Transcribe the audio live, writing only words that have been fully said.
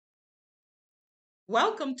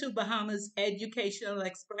Welcome to Bahamas Educational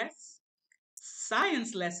Express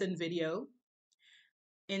science lesson video.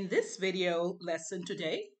 In this video lesson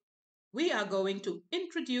today, we are going to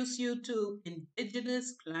introduce you to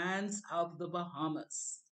indigenous plants of the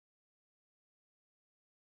Bahamas.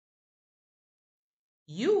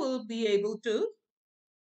 You will be able to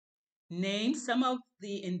name some of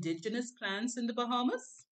the indigenous plants in the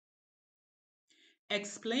Bahamas,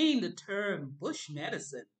 explain the term bush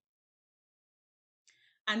medicine,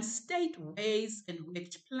 and state ways in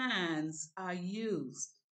which plants are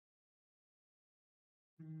used.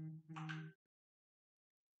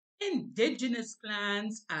 Indigenous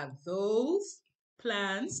plants are those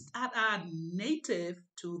plants that are native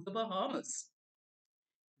to the Bahamas.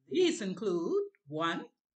 These include one,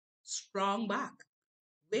 strongback,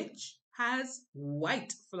 which has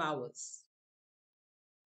white flowers.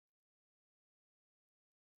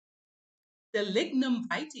 The lignum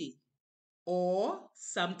vitae, or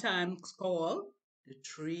sometimes called the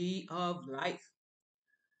tree of life.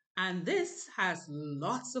 And this has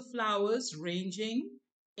lots of flowers ranging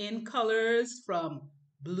in colors from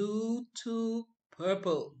blue to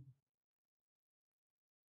purple.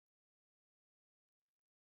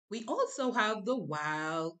 We also have the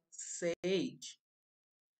wild sage.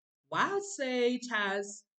 Wild sage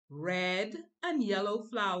has red and yellow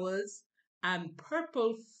flowers and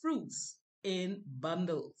purple fruits in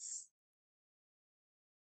bundles.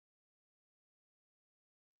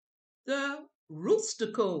 The rooster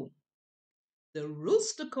comb. The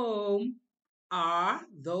rooster comb are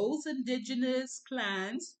those indigenous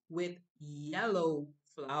plants with yellow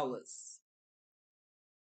flowers.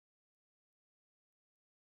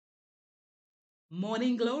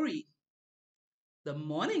 Morning glory. The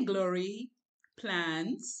morning glory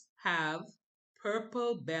plants have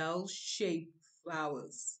purple bell-shaped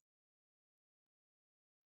flowers.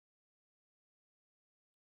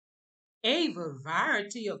 A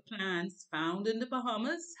variety of plants found in the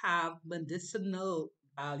Bahamas have medicinal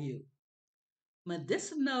value.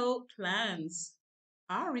 Medicinal plants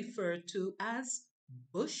are referred to as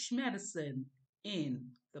bush medicine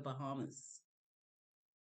in the Bahamas.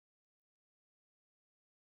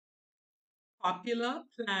 Popular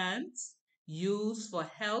plants used for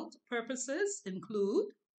health purposes include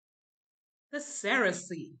the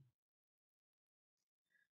cerasee,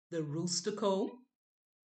 the rooster comb,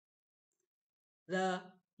 the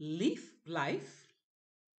leaf life,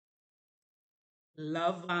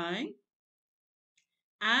 love vine,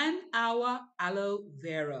 and our aloe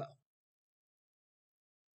vera.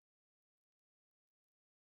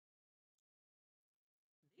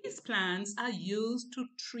 These plants are used to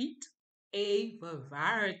treat a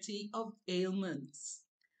variety of ailments,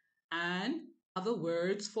 and other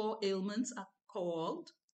words for ailments are called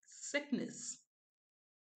sickness,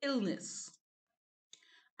 illness.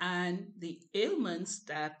 And the ailments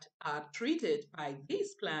that are treated by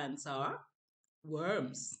these plants are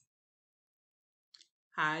worms,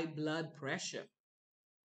 high blood pressure,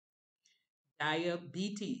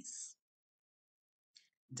 diabetes,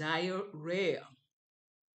 diarrhea,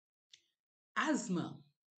 asthma,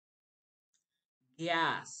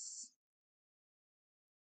 gas.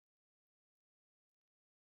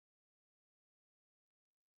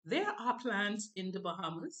 There are plants in the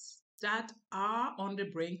Bahamas that are on the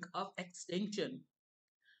brink of extinction.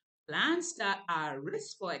 Plants that are at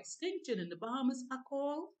risk for extinction in the Bahamas are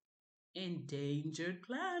called endangered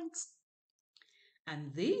plants.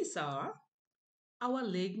 And these are our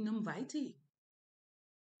lignum vitae,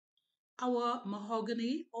 our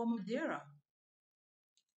mahogany or Madeira,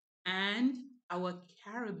 and our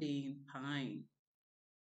Caribbean pine.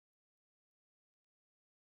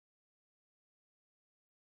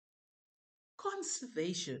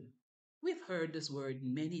 Conservation. We've heard this word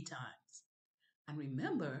many times. And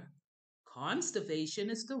remember,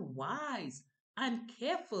 conservation is the wise and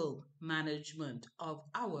careful management of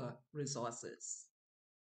our resources.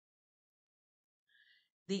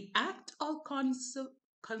 The act of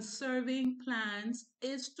conserving plants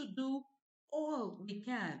is to do all we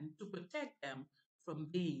can to protect them from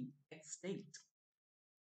being extinct.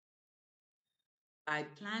 By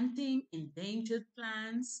planting endangered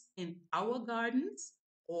plants in our gardens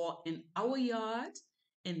or in our yard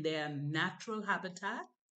in their natural habitat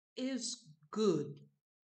is good.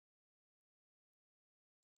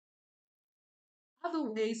 Other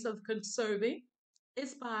ways of conserving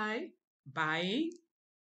is by buying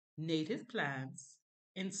native plants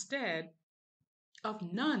instead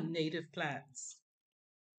of non-native plants.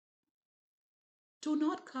 Do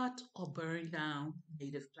not cut or burn down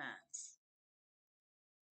native plants.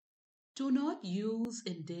 Do not use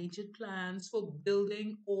endangered plants for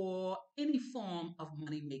building or any form of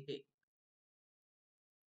money making.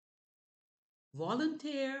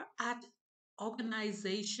 Volunteer at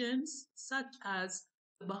organizations such as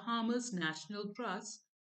the Bahamas National Trust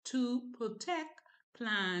to protect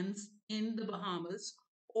plants in the Bahamas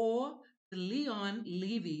or the Leon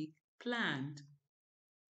Levy Plant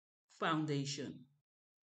Foundation.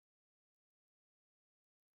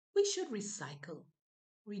 We should recycle,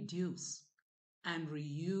 reduce, and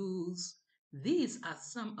reuse. These are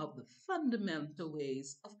some of the fundamental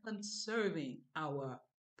ways of conserving our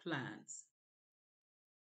plants.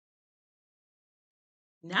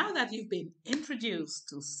 Now that you've been introduced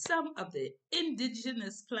to some of the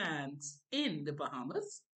indigenous plants in the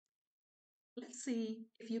Bahamas, let's see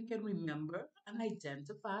if you can remember and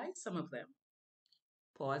identify some of them.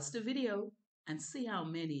 Pause the video and see how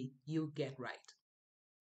many you get right.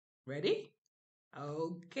 Ready?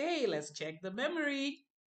 Okay, let's check the memory.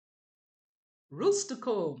 Rooster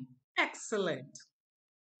comb, excellent.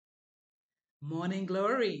 Morning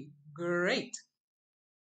glory, great.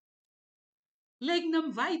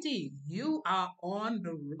 Lignum vitae, you are on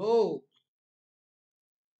the roll.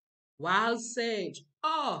 Wild sage,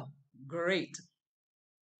 oh, great.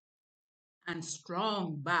 And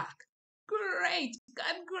strong back, great.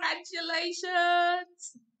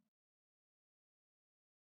 Congratulations.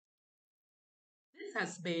 This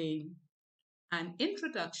has been an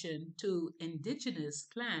introduction to indigenous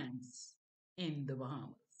plants in the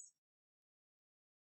Bahamas.